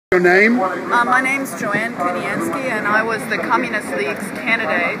Your name? My name's Joanne Kuniansky, and I was the Communist League's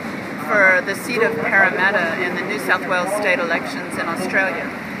candidate for the seat of Parramatta in the New South Wales state elections in Australia.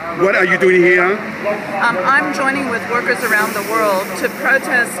 What are you doing here? I'm joining with workers around the world to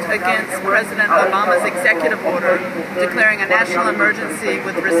protest against President Obama's executive order declaring a national emergency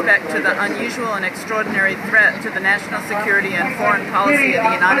with respect to the unusual and extraordinary threat to the national security and foreign policy of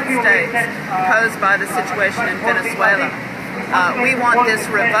the United States posed by the situation in Venezuela. We want this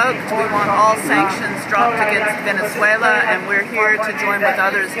revoked. We want all sanctions dropped against Venezuela, and we're here to join with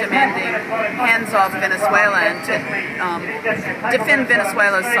others demanding hands off Venezuela and to defend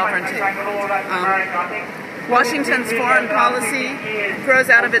Venezuela's sovereignty. Washington's foreign policy grows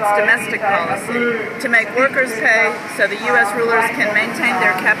out of its domestic policy to make workers pay so the U.S. rulers can maintain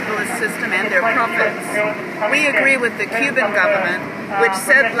their capitalist system and their profits. We agree with the Cuban government, which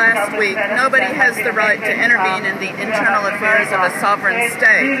said last week nobody has the right to intervene in the internal affairs of a sovereign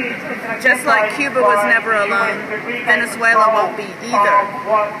state. Just like Cuba was never alone, Venezuela won't be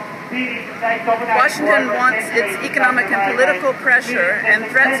either. Washington wants its economic and political pressure and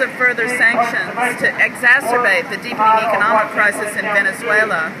threats of further sanctions to exacerbate the deepening economic crisis in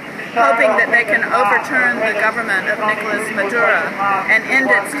Venezuela, hoping that they can overturn the government of Nicolas Maduro and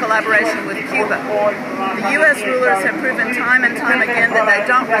end its collaboration with Cuba. The U.S. rulers have proven time and time again that they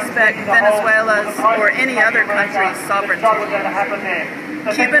don't respect Venezuela's or any other country's sovereignty.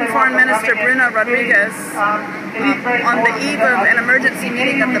 Cuban Foreign Minister Bruno Rodriguez, on the eve of an emergency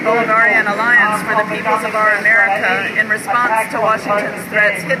meeting of the Bolivarian Alliance for the Peoples of Our America, in response to Washington's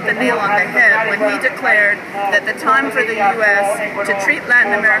threats, hit the nail on the head when he declared that the time for the U.S. to treat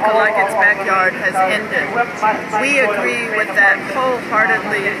Latin America like its backyard has ended. We agree with that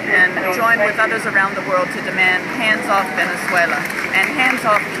wholeheartedly and join with others around the world to demand hands off Venezuela and hands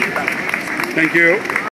off Cuba. Thank you.